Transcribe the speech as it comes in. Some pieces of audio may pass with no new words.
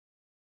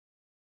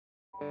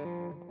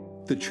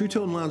The True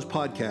Tone Lounge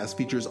podcast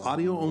features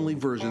audio-only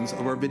versions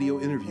of our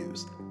video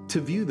interviews. To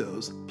view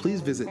those,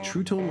 please visit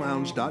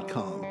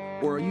TrueToneLounge.com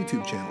or our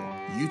YouTube channel,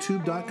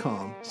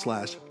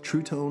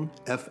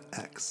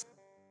 youtube.com/TrueToneFX.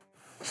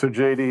 So,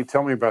 JD,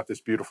 tell me about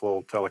this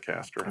beautiful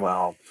Telecaster.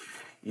 Well,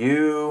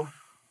 you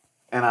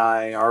and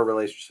I, our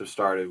relationship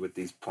started with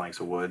these planks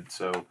of wood.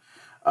 So,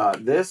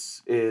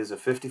 this is a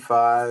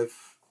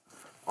 55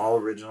 all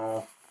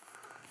original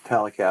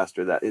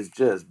Telecaster that is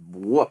just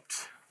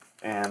whooped.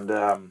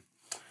 And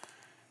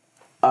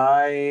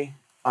I,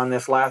 on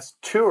this last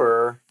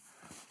tour,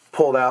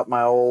 pulled out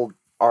my old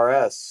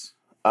RS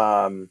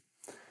that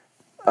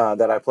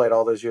I played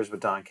all those years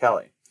with Don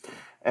Kelly.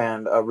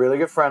 And a really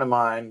good friend of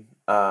mine,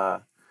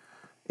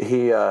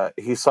 he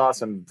saw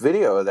some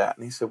video of that,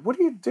 and he said, "What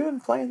are you doing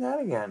playing that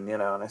again?"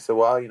 And I said,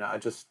 "Well,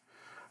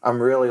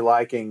 I'm really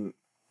liking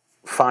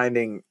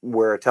finding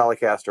where a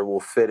Telecaster will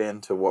fit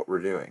into what we're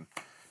doing,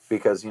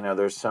 because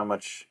there's so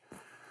much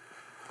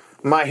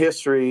my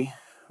history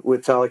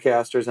with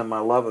Telecasters and my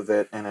love of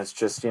it, and it's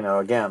just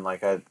again,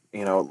 like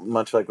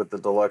much like with the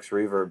Deluxe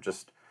Reverb,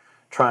 just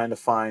trying to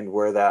find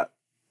where that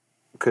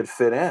could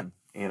fit in,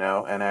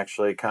 and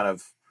actually kind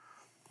of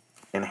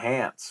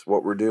enhance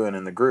what we're doing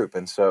in the group."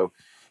 And so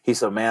he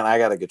said, "Man, I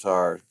got a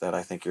guitar that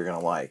I think you're gonna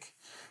like,"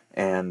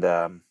 and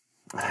I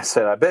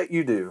said, "I bet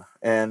you do."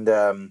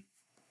 And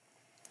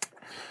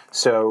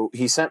so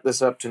he sent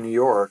this up to New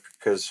York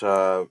because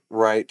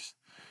right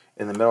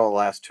in the middle of the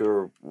last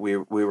tour, we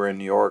were in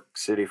New York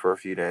City for a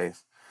few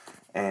days.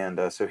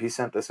 And so he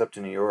sent this up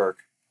to New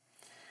York.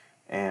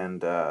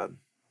 And I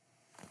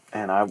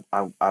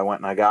went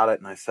and I got it,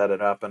 and I set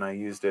it up, and I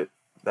used it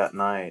that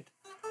night.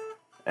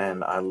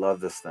 And I love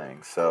this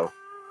thing. So,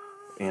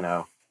 we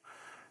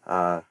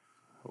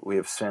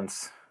have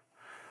since,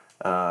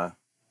 we're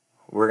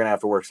going to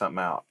have to work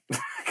something out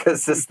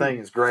because this thing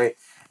is great.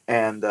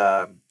 And,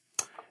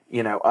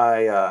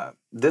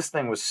 this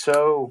thing was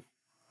so...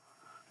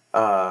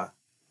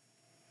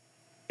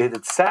 it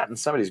had sat in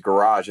somebody's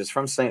garage. It's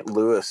from St.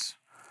 Louis,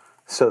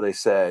 so they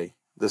say.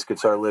 This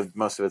guitar lived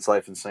most of its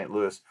life in St.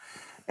 Louis,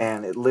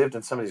 and it lived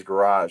in somebody's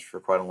garage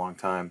for quite a long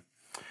time.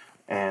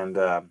 And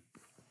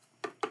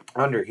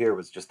under here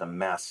was just a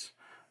mess.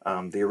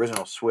 The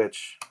original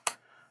switch,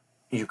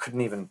 you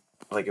couldn't even,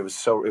 it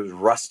was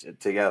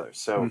rusted together.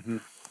 So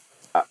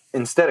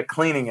instead of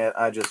cleaning it,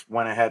 I just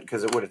went ahead,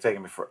 because it would have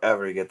taken me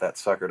forever to get that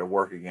sucker to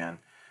work again.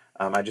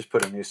 I just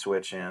put a new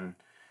switch in,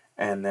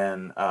 and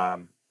then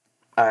I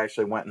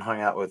actually went and hung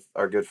out with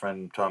our good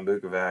friend Tom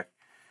Bukovac,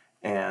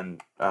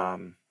 and I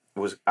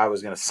was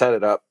going to set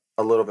it up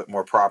a little bit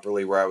more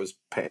properly, where I was,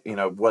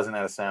 wasn't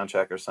at a sound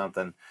check or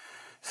something,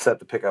 set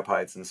the pickup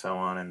heights and so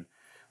on, and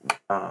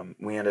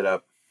we ended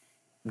up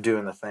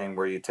doing the thing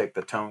where you take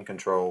the tone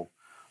control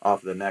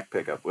off the neck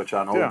pickup, which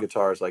on old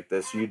guitars like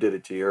this, you did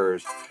it to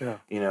yours. Yeah.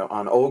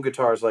 On old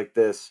guitars like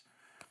this,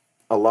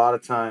 a lot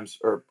of times,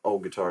 or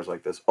old guitars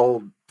like this,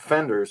 old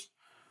Fenders,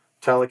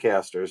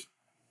 Telecasters,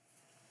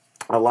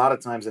 a lot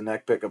of times the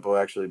neck pickup will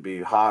actually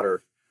be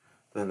hotter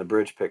than the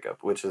bridge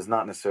pickup, which is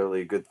not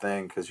necessarily a good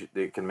thing, because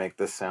it can make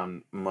this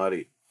sound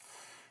muddy.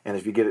 And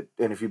if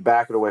you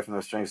back it away from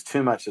those strings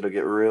too much, it'll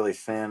get really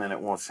thin and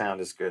it won't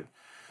sound as good.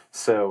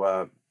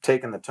 So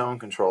taking the tone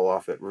control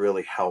off it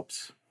really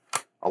helps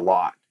a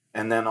lot.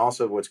 And then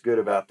also what's good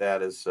about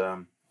that is,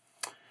 the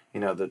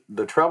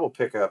treble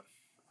pickup.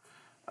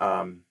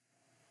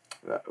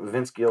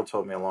 Vince Gill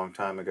told me a long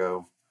time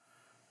ago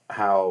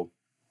how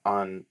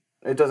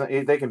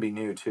they can be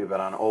new too, but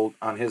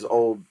on his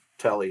old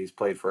Tele he's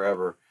played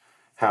forever,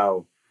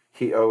 how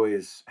he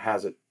always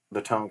has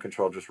the tone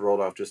control just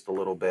rolled off just a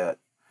little bit.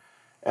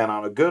 And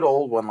on a good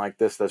old one like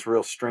this that's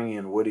real stringy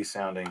and woody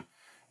sounding,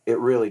 it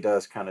really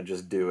does kind of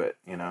just do it,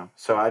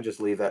 So I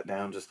just leave that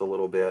down just a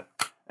little bit,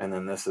 and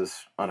then this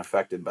is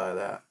unaffected by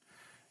that.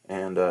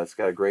 And it's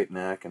got a great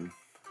neck, and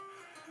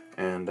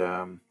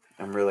I'm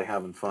really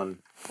having fun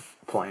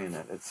playing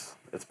it. It's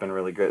been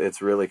really good.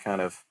 It's really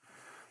kind of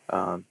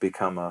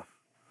become a,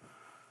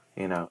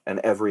 an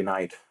every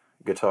night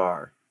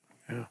guitar.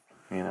 Yeah.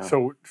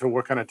 So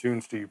what kind of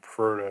tunes do you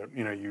prefer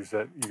to, use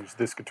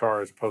this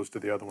guitar as opposed to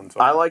the other ones?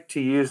 I like to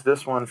use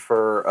this one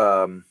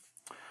for,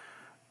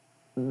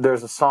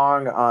 there's a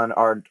song on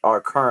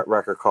our current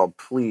record called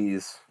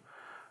Please,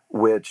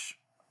 which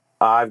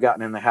I've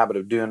gotten in the habit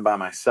of doing by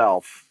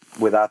myself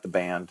without the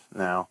band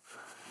now.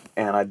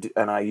 And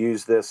I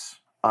use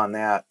this on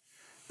that,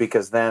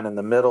 because then in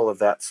the middle of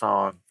that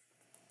song,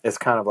 it's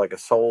kind of like a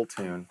soul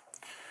tune.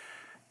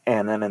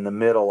 And then in the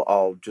middle,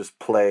 I'll just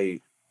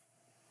play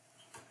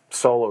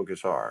solo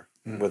guitar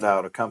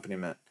without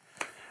accompaniment.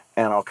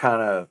 And I'll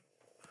kind of,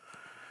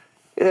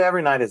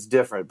 every night it's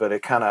different, but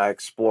it kind of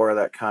explore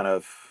that kind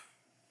of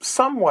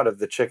somewhat of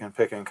the chicken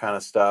picking kind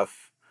of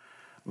stuff.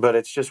 But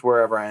it's just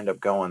wherever I end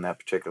up going that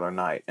particular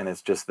night. And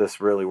it's just,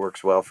 this really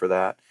works well for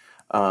that.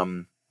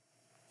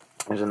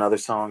 There's another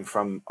song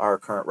from our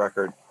current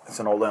record. It's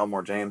an old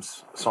Elmore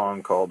James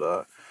song called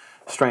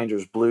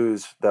Stranger's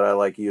Blues that I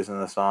like using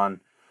this on.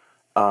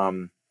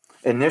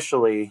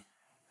 Initially,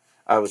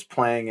 I was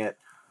playing it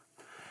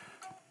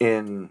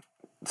in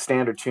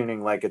standard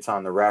tuning like it's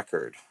on the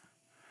record,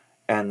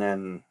 and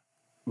then,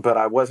 but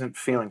I wasn't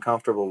feeling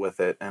comfortable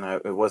with it, and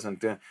it wasn't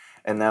doing.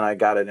 And then I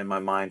got it in my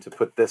mind to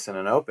put this in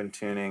an open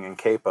tuning and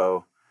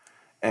capo,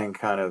 and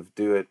kind of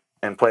do it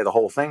and play the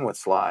whole thing with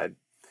slide,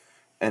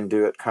 and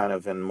do it kind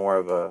of in more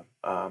of a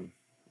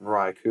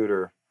Ry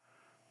Cooder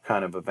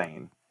kind of a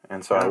vein.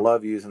 And so I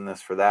love using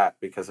this for that,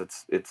 because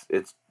it's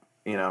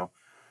you know,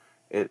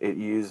 it's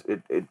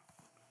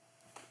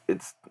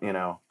you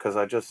know, because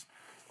I just,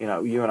 you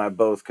know, you and I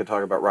both could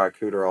talk about Ry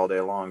Cooder all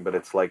day long, but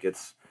it's like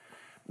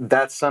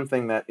that's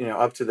something that, you know,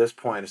 up to this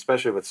point,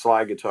 especially with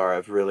slide guitar,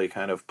 I've really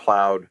kind of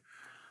plowed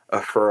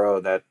a furrow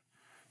that,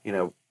 you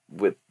know,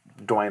 with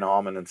Duane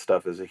Allman and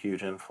stuff is a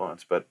huge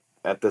influence. But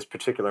at this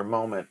particular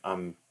moment,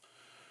 I'm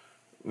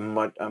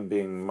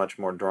being much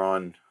more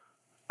drawn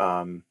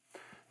to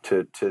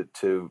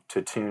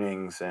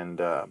tunings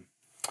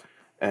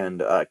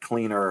and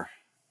cleaner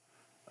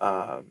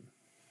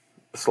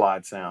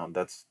slide sound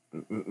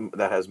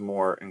that has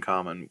more in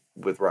common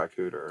with Ry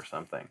Cooder or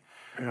something.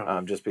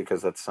 Yeah. Just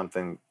because that's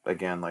something,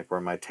 again, like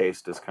where my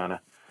taste is kind of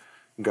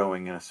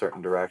going in a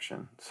certain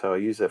direction. So I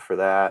use it for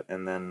that.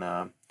 And then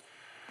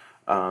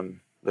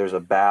there's a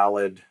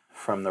ballad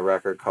from the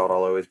record called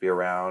I'll Always Be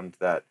Around,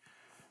 that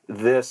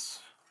this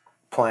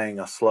playing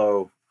a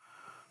slow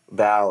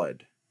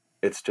ballad,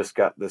 it's just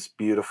got this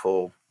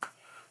beautiful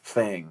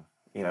thing.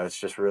 You know, it's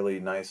just really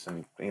nice.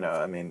 And, you know,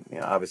 I mean, you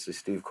know, obviously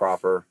Steve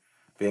Cropper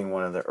being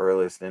one of the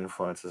earliest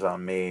influences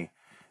on me,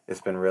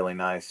 it's been really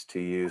nice to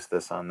use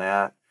this on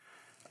that.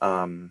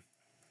 And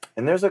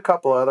there's a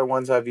couple other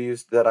ones I've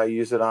used that I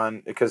use it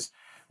on, because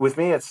with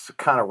me it's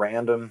kind of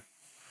random.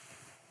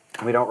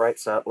 We don't write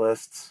set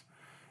lists,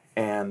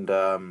 and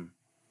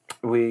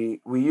we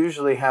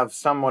usually have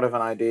somewhat of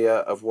an idea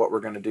of what we're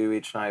going to do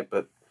each night,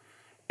 but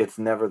it's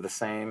never the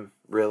same,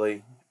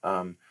 really.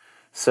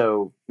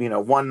 So, you know,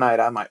 one night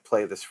I might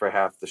play this for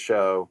half the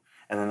show,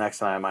 and the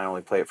next night I might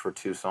only play it for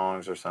 2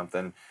 songs or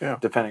something,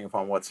 depending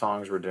upon what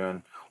songs we're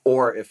doing.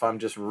 Or if I'm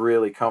just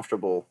really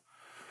comfortable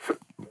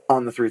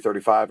on the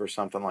 335 or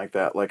something like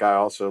that. Like I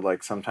also,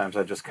 like, sometimes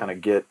I just kind of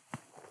get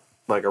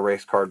like a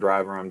race car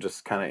driver. I'm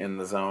just kind of in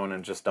the zone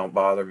and just don't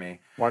bother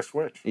me. Why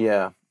switch?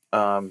 Yeah.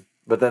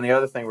 But then the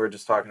other thing we were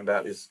just talking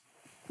about is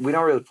we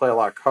don't really play a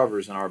lot of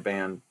covers in our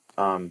band.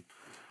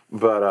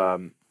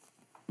 But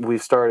we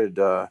started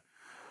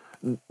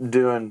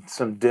doing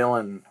some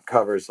Dylan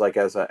covers, like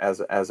as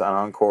an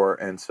encore.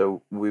 And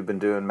so we've been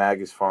doing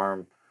Maggie's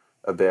Farm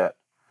a bit.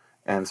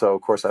 And so,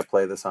 of course, I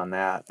play this on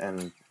that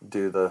and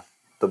do the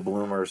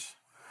Bloomers,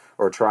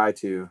 or try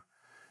to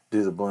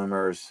do the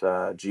Bloomers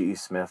G.E.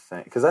 Smith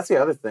thing. Because that's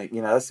the other thing,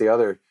 you know, that's the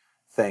other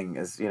thing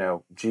is, you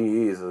know,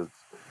 G.E. is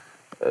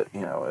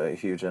a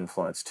huge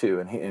influence too.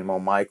 And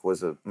Mike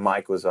was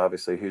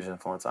obviously a huge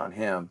influence on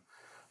him.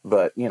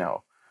 But, you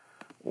know,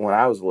 when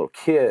I was a little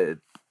kid,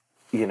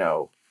 you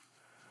know,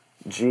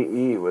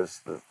 G.E.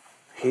 was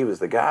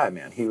the guy,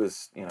 man. He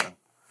was, you know,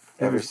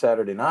 every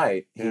Saturday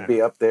night, he'd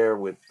be up there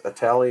with a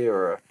Telly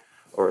or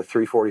a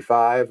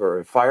 345 or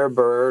a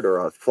Firebird or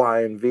a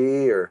Flying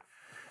V,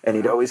 and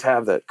he'd always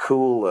have that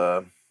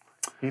cool.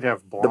 He'd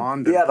have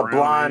blonde. The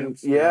blonde.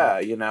 Yeah,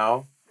 you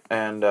know,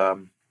 and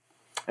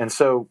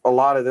so a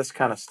lot of this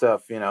kind of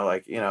stuff, you know,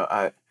 like, you know,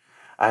 I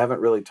haven't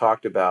really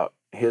talked about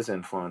his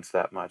influence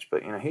that much,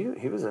 but, you know,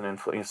 he was an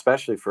influence,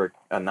 especially for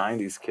a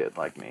 90s kid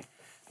like me,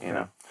 you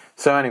know.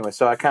 So anyway,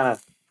 so I kind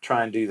of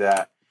try and do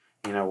that,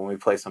 you know, when we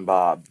play some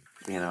Bob,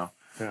 you know.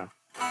 Yeah.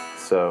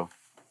 So.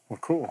 Well,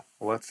 cool.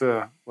 Well, let's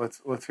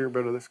hear a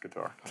bit of this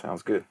guitar.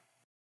 Sounds good.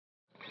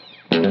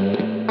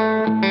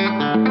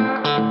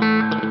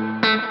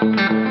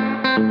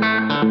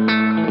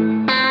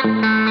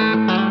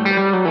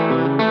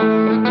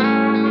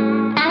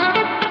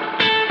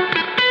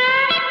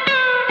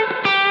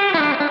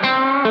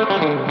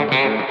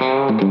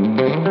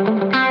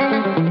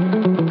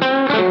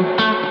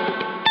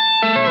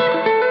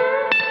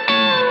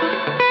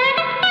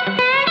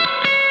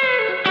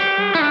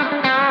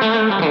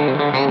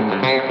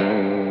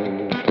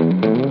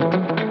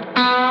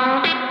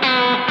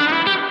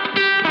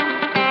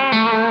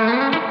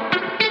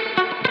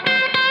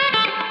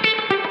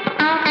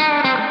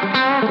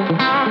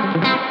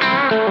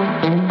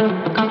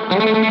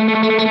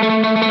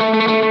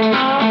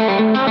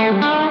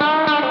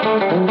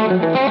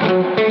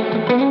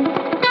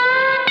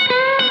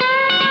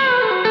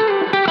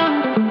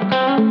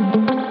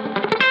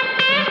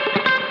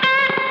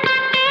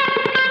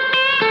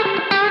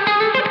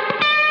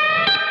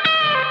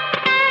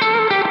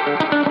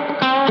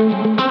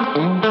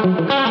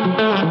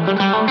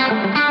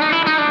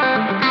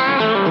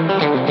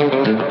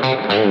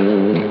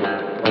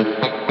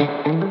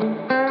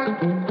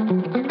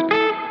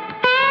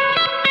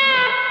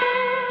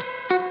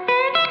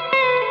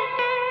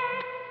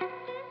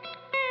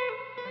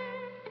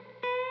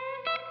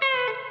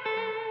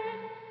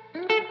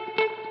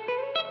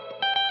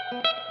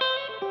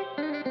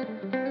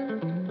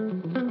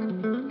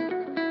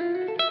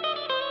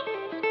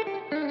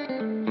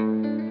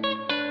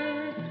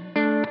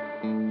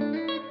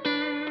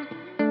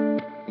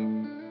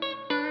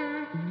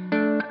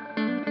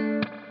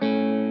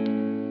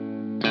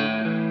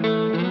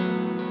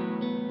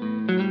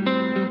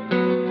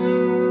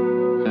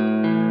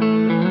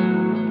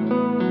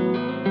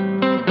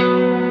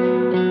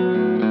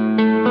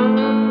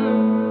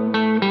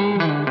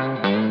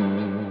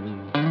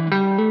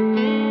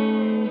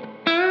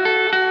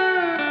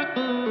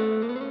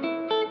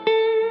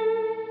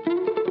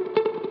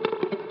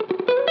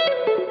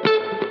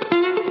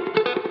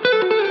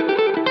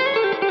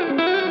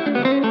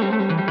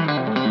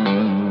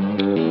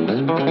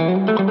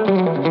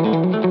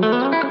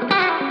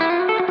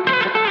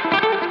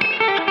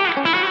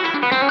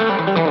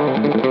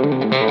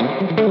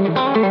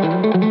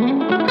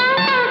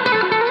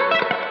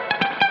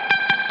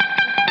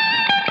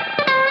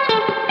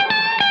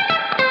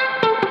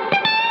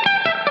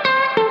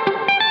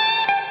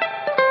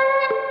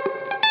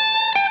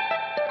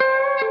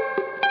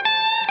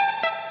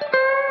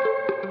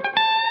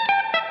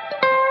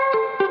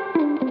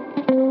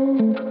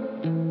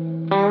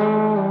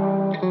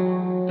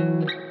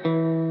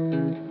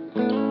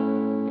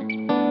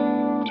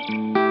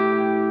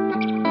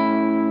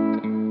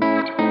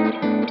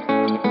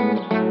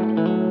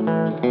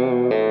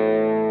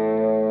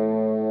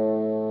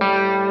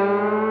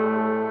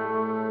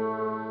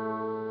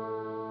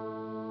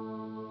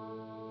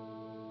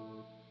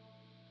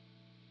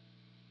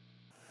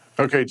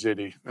 Okay,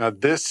 JD. Now,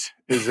 this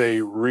is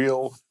a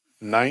real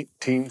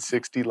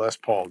 1960 Les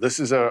Paul. This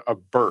is a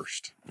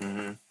burst.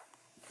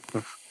 Mm-hmm.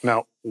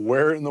 Now,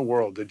 where in the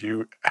world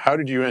how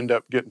did you end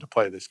up getting to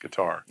play this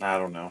guitar? I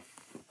don't know.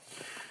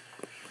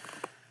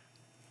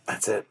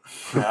 That's it.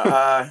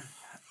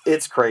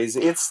 It's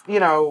crazy. It's,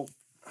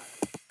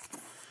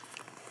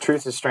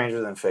 truth is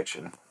stranger than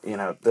fiction.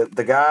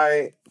 The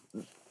guy,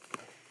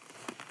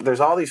 there's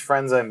all these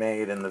friends I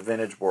made in the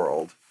vintage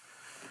world,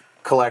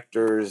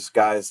 collectors,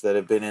 guys that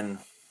have been in,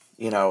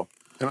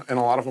 And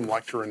a lot of them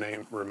like to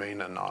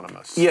remain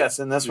anonymous. Yes,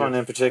 and this one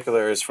in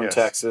particular is from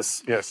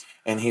Texas. Yes.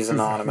 And he's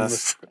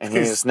anonymous. And he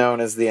is known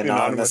as the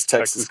Anonymous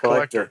Texas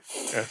Collector.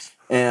 Yes.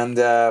 And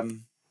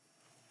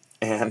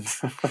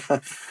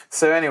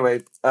so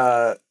anyway,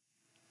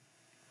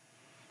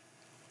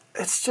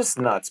 it's just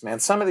nuts, man.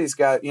 Some of these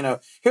guys,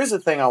 here's the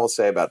thing I will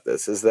say about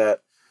this is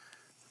that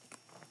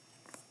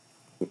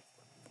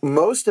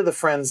most of the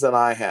friends that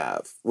I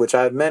have, which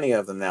I have many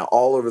of them now,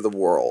 all over the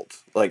world,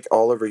 like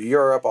all over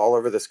Europe, all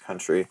over this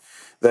country,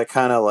 that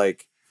kind of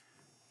like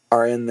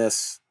are in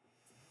this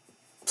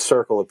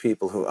circle of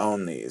people who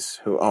own these,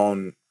 who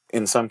own,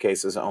 in some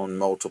cases, own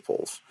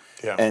multiples.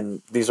 Yeah.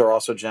 And these are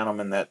also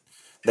gentlemen that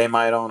they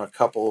might own a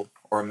couple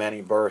or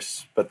many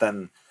bursts, but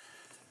then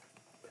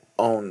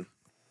own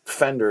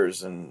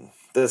Fenders and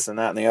this and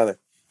that and the other.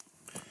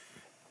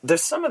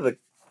 There's some of the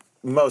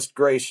most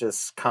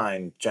gracious,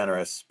 kind,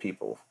 generous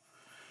people.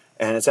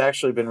 And it's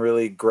actually been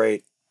really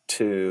great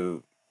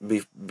to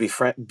be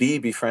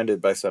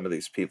befriended by some of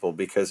these people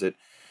because it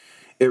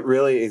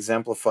really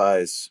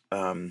exemplifies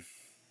that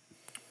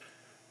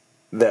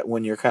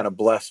when you're kind of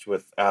blessed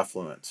with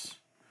affluence,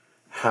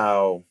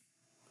 how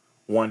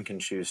one can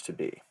choose to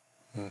be.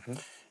 Mm-hmm.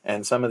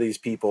 And some of these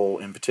people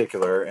in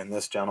particular, and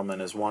this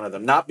gentleman is one of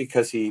them, not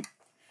because he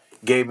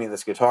gave me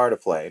this guitar to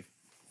play,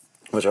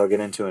 which I'll get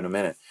into in a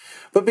minute,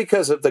 but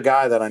because of the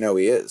guy that I know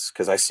he is,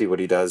 because I see what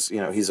he does.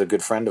 He's a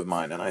good friend of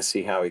mine, and I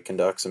see how he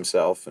conducts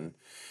himself. And,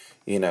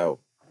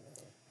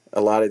 a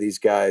lot of these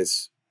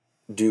guys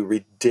do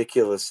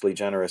ridiculously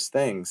generous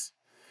things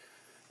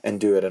and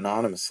do it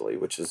anonymously,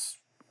 which is,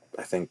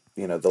 I think,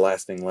 the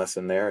lasting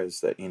lesson there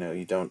is that,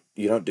 you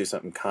don't do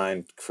something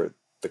kind for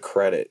the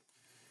credit.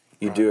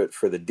 You do it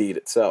for the deed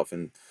itself.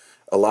 And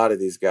a lot of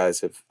these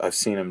guys I've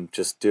seen them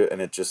just do it,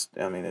 and it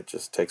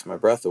just takes my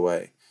breath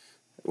away.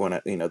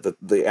 When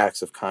the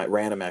acts of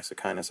random acts of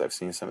kindness I've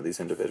seen some of these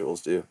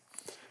individuals do.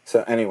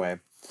 So anyway,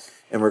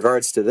 in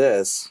regards to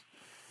this,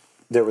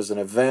 there was an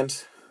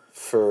event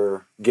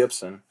for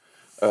Gibson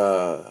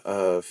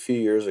a few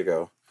years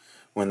ago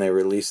when they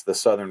released the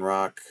Southern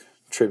Rock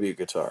tribute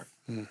guitar,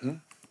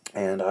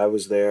 and I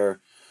was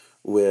there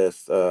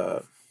with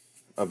a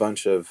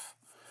bunch of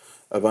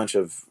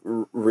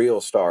real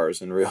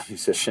stars and real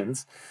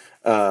musicians,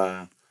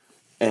 and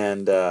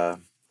it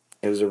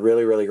was a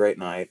really, really great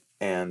night.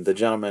 And the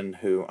gentleman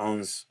who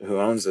owns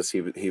this,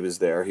 he was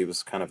there. He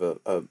was kind of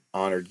a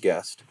honored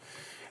guest.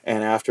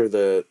 And after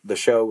the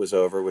show was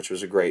over, which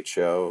was a great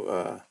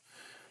show,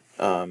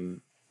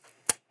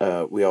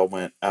 we all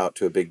went out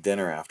to a big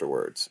dinner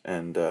afterwards,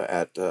 and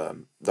at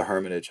the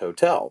Hermitage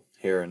Hotel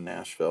here in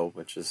Nashville,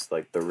 which is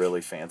like the really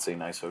fancy,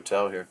 nice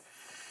hotel here.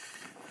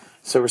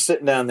 So we're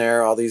sitting down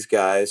there, all these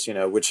guys,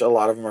 which a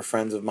lot of them are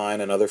friends of mine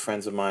and other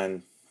friends of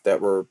mine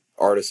that were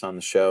artists on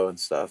the show and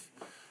stuff.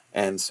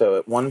 And so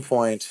at one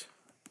point,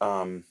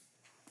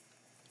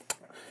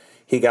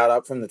 he got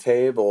up from the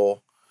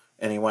table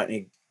and he went and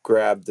he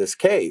grabbed this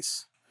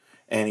case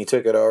and he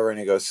took it over and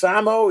he goes,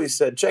 "Samo," he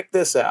said, "check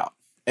this out."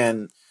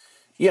 And,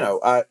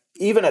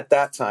 even at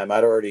that time,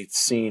 I'd already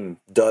seen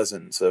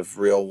dozens of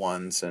real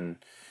ones, and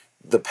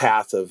the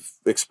path of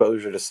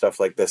exposure to stuff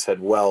like this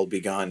had well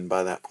begun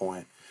by that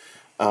point.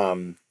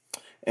 And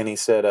he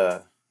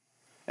said,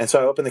 and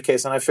so I opened the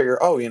case and I figure,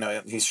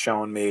 he's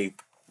showing me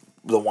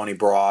the one he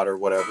brought or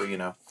whatever,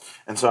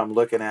 And so I'm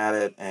looking at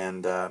it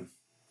and,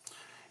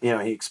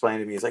 he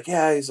explained to me, he's like,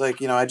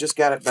 I just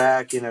got it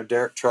back.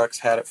 Derek Trucks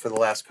had it for the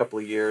last couple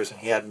of years and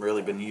he hadn't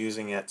really been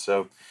using it.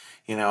 So,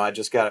 I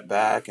just got it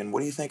back. And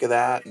what do you think of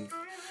that? And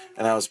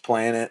I was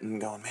playing it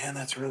and going, man,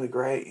 that's really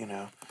great,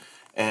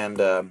 And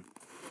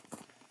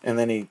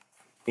then he,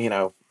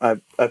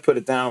 I put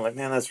it down, like,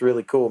 man, that's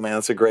really cool, man.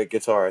 That's a great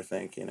guitar, I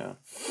think,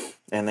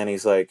 And then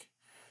he's like,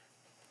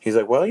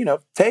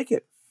 well, take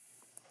it.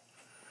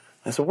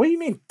 I said, "What do you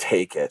mean,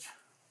 take it?"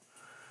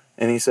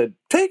 And he said,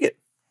 "Take it."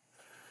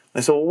 I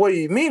said, "Well, what do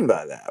you mean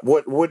by that?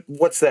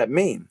 What's that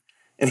mean?"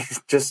 And he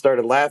just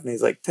started laughing.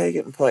 He's like, "Take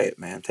it and play it,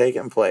 man. Take it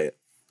and play it.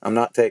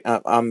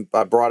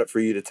 I brought it for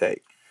you to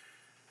take."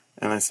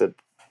 And I said,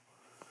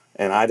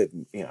 and I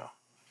didn't,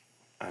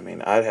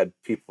 I'd had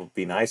people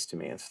be nice to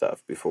me and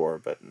stuff before,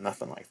 but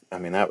nothing like,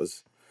 that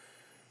was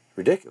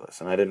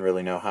ridiculous. And I didn't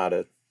really know how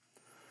to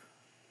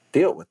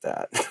deal with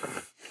that.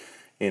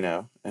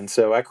 And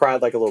so I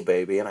cried like a little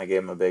baby and I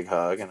gave him a big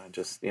hug and I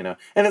just, and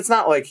it's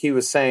not like he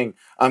was saying,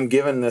 "I'm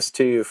giving this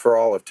to you for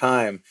all of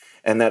time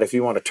and that if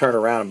you want to turn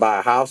around and buy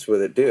a house with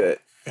it, do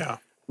it." Yeah.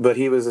 But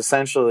he was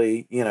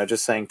essentially,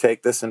 just saying,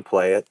 "Take this and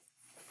play it,"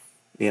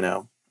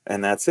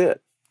 and that's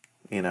it.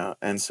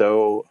 and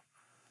so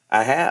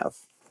I have,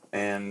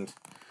 and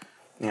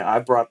I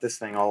brought this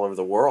thing all over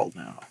the world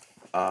now.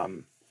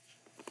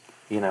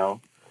 you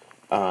know,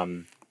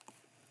 and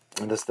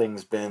this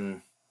thing's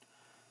been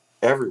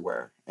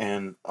everywhere,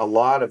 and a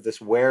lot of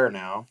this wear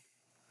now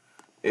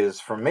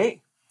is from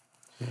me.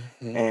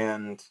 Mm-hmm.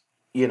 And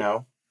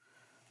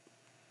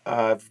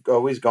I've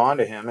always gone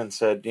to him and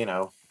said,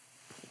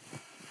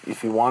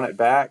 if you want it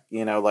back,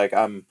 like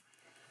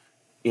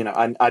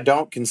I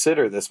don't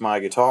consider this my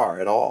guitar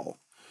at all,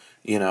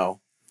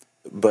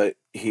 but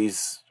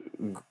he's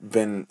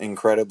been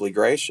incredibly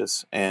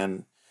gracious,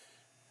 and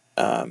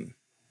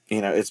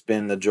it's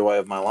been the joy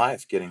of my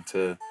life getting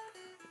to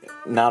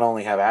not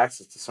only have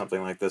access to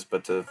something like this,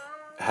 but to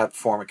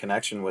form a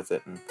connection with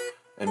it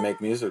and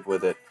make music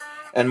with it.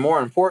 And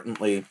more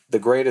importantly, the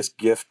greatest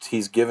gift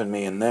he's given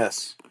me in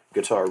this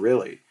guitar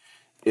really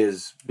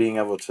is being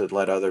able to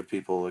let other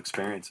people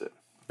experience it.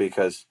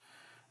 Because,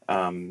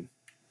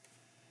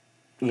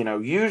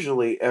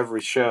 usually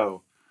every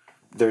show,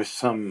 there's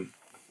some,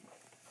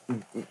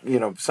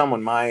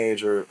 someone my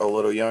age or a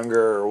little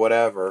younger or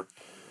whatever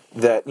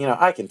that,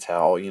 I can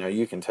tell,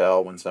 you can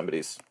tell when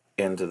somebody's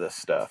into this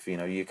stuff,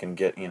 you can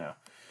get,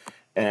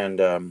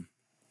 and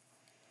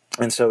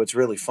so it's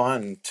really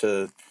fun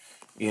to,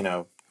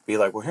 be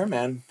like, well, here,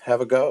 man,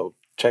 have a go,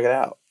 check it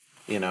out,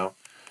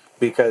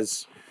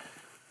 because,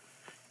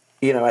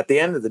 at the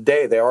end of the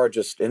day, they are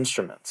just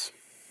instruments,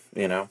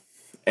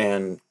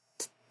 and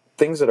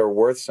things that are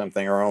worth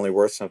something are only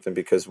worth something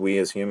because we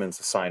as humans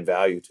assign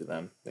value to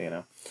them,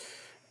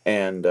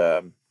 and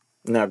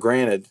now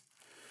granted,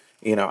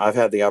 I've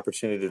had the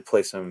opportunity to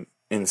play some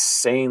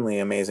insanely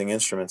amazing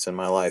instruments in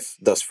my life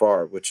thus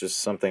far, which is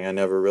something I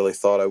never really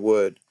thought I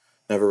would,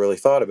 never really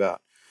thought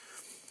about.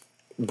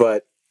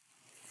 But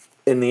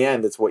in the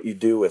end, it's what you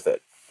do with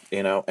it,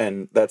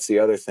 and that's the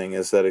other thing,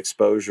 is that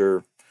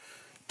exposure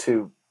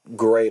to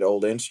great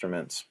old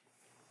instruments,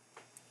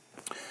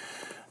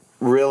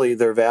 really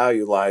their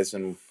value lies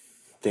in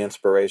the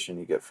inspiration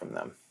you get from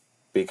them.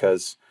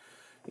 Because,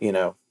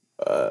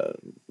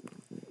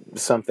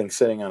 something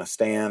sitting on a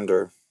stand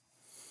or,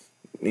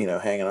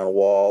 hanging on a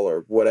wall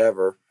or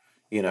whatever,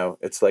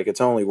 it's like,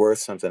 it's only worth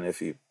something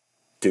if you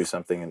do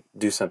something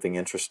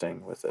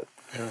interesting with it.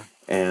 Yeah.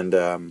 And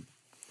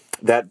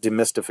that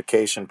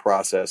demystification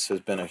process has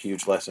been a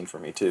huge lesson for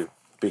me too,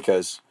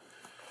 because,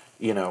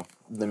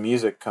 the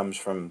music comes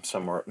from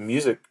somewhere.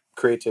 Music,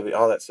 creativity,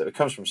 all that stuff, it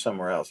comes from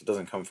somewhere else. It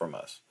doesn't come from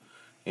us.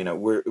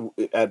 We're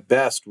at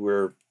best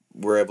we're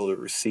able to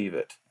receive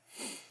it,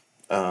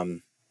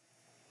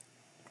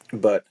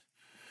 but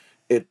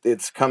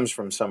it comes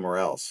from somewhere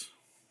else,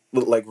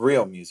 like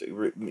real music.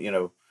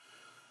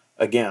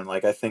 Again,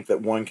 like, I think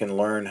that one can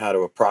learn how to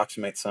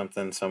approximate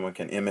something, someone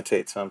can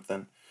imitate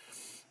something,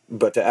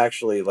 but to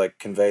actually like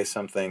convey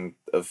something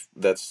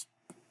that's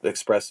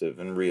expressive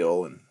and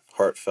real and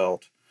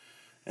heartfelt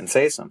and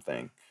say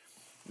something,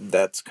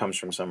 that comes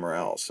from somewhere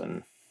else.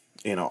 And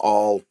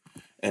all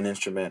an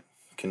instrument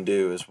can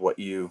do is what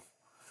you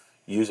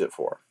use it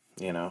for,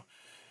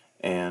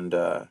 and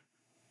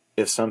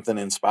if something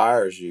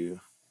inspires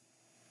you,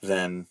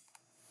 then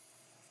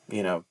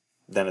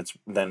then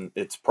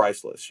it's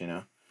priceless,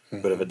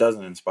 Mm-hmm. But if it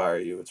doesn't inspire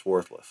you, it's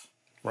worthless,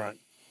 Right.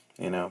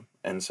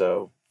 And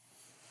so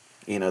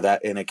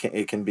that, and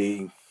it can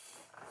be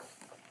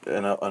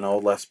an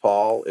old Les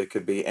Paul, it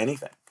could be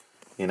anything,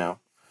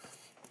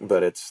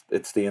 but it's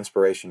the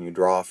inspiration you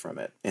draw from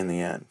it in the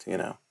end,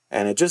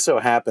 And it just so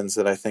happens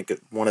that I think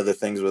one of the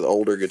things with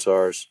older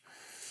guitars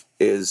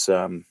is,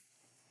 they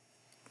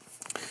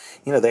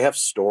have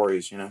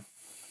stories,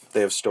 they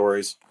have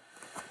stories,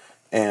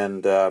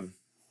 and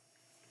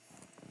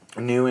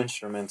new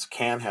instruments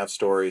can have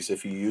stories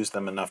if you use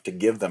them enough to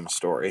give them a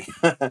story.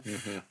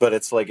 Mm-hmm. But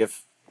it's like,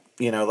 if,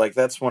 like,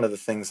 that's one of the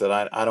things that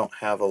I don't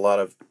have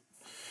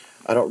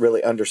I don't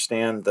really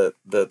understand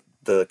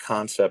the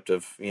concept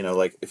of,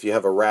 like, if you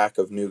have a rack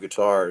of new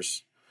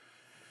guitars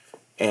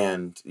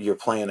and you're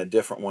playing a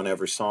different one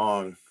every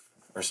song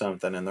or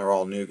something, and they're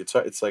all new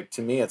guitars, it's like,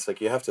 to me, it's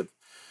like you have to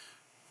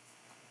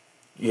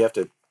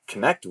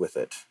connect with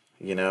it,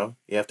 you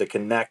have to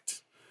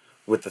connect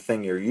with the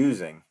thing you're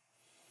using,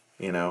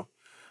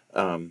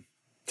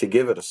 to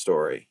give it a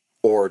story,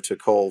 or to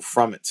cull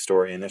from its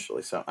story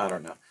initially. So I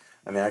don't know.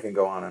 I mean, I can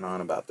go on and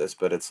on about this,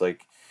 but it's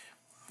like,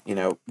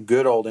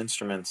 good old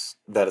instruments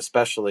that,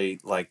 especially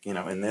like,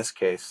 in this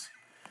case,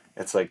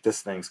 it's like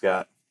this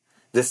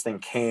thing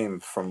came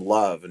from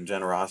love and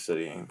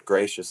generosity and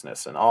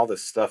graciousness and all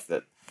this stuff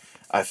that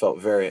I felt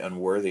very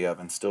unworthy of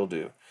and still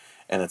do.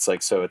 And it's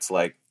like, so it's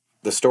like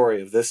the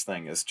story of this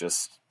thing is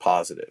just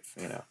positive,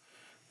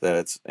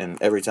 that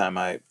and every time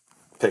I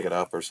pick it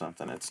up or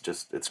something,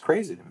 it's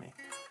crazy to me.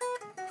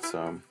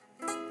 So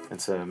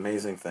it's an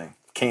amazing thing.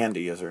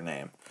 Candy is her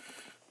name.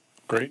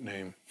 Great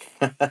name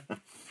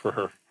for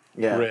her.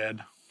 Yeah.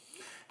 Red.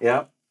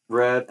 Yeah,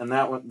 Red. And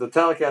that one, the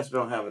Telecaster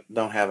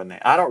don't have a name.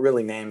 I don't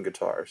really name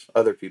guitars.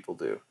 Other people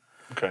do.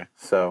 Okay.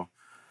 So,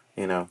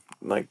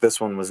 like,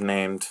 this one was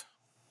named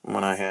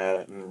when I had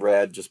it, and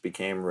Red just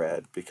became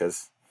Red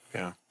because,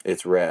 Yeah,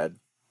 it's red.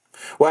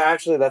 Well,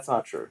 actually, that's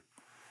not true.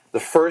 The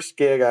first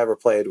gig I ever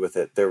played with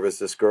it, there was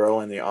this girl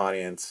in the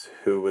audience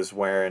who was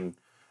wearing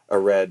a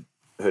red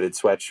hooded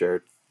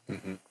sweatshirt.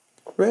 Mm-hmm.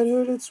 Red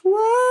hooded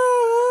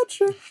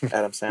sweatshirt.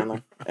 Adam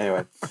Sandler.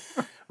 Anyway,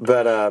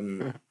 but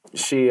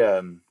she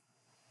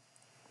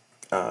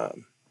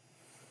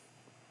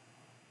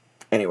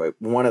anyway,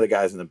 one of the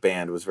guys in the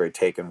band was very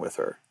taken with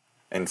her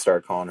and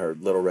started calling her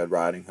Little Red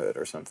Riding Hood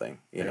or something,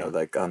 you know,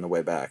 like on the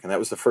way back. And that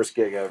was the first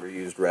gig I ever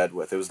used red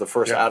with. It was the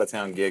first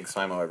out-of-town gig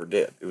Simo ever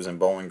did. It was in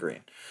Bowling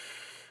Green.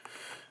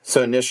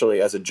 So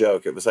initially, as a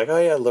joke, it was like, oh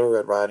yeah, Little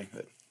Red Riding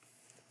Hood.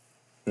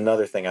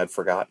 Another thing I'd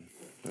forgotten.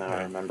 Now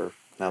I remember,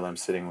 now that I'm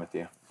sitting with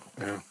you.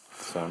 Yeah.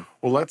 So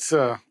Well, let's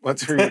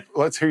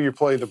hear you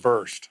play The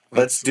Burst.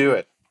 let's do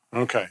it.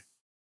 Okay.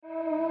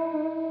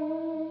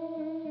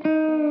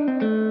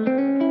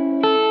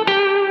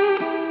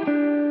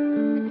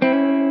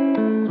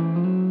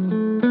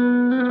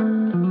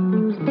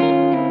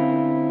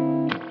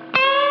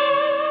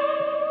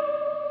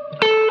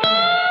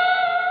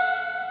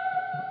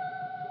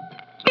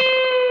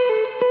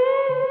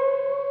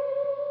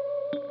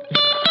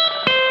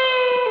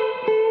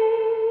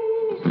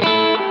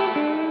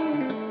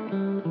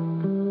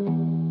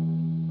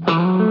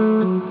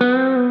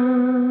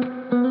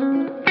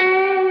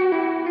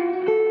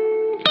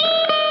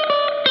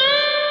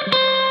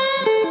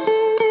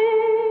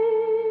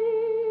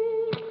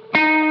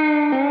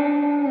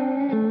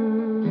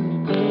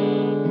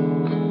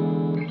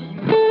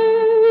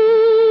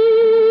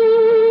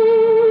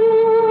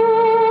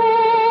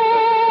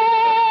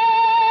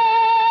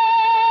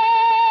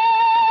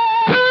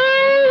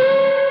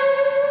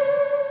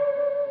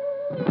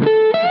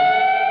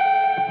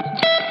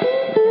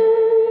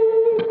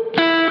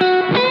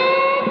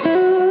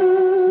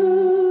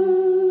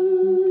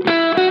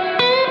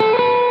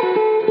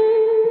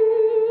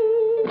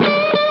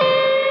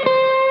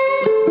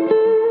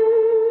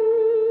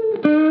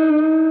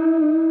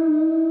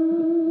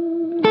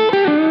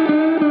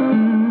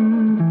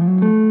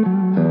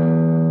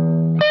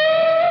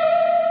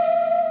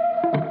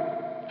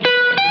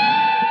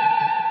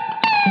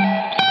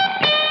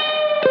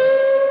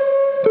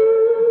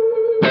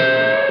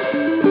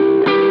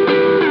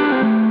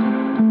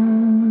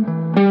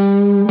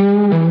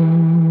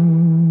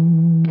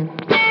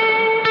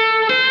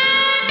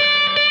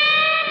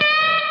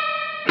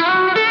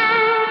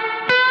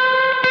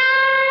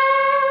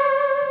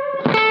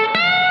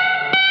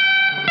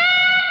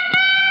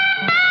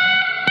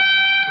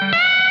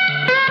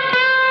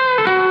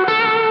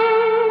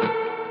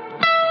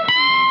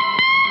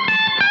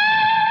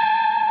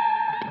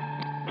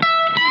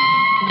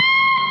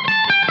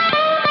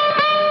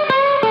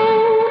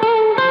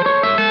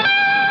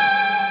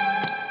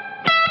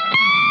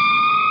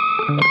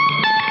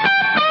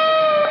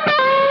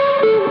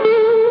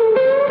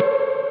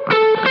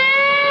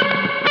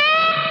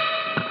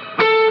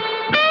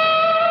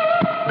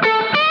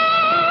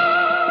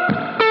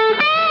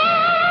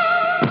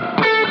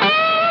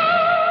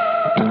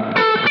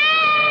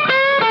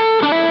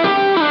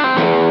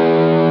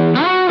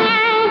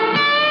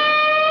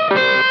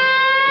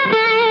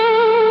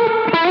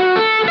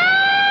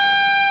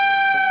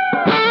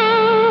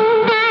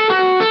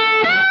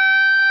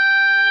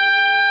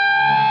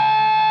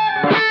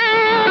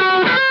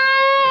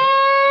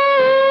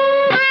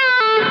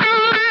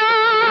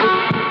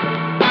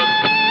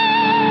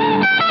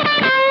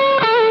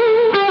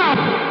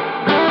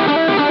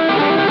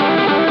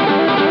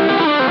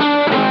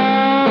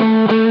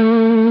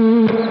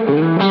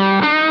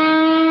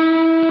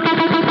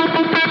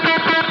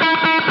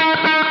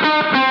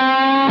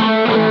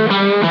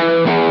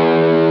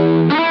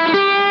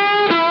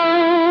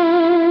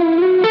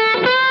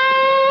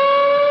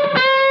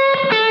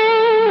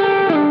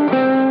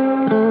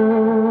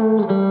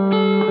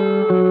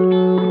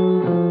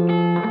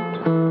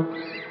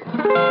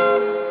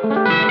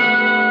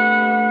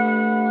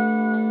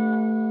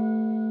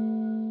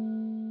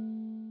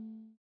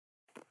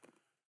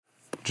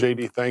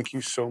 JD, thank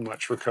you so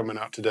much for coming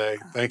out today.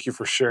 Thank you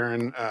for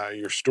sharing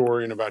your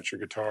story and about your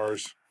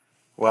guitars.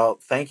 Well,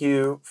 thank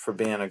you for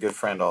being a good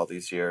friend all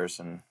these years,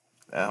 and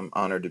I'm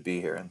honored to be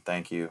here. And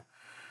thank you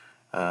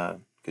because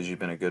you've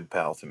been a good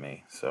pal to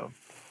me. So,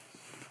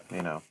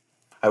 you know,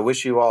 I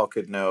wish you all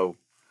could know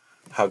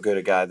how good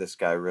a guy this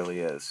guy really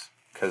is,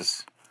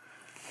 because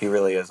he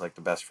really is like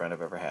the best friend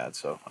I've ever had.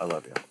 So I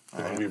love you.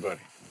 I love you,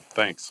 buddy.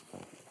 Thanks.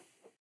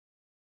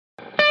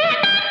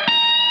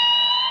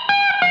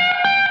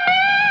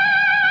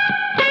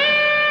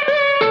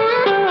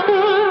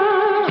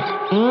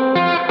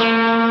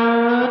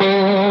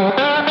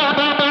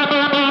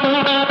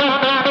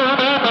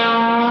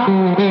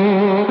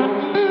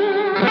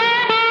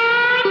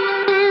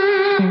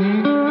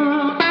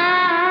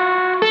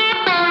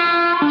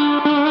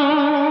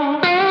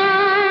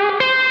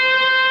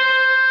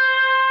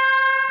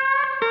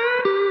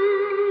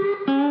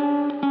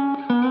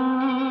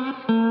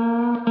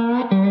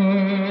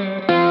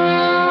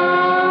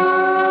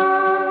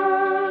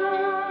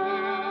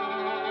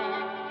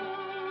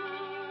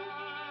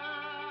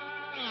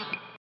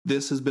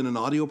 This has been an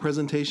audio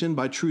presentation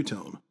by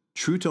TrueTone,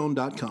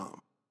 TrueTone.com.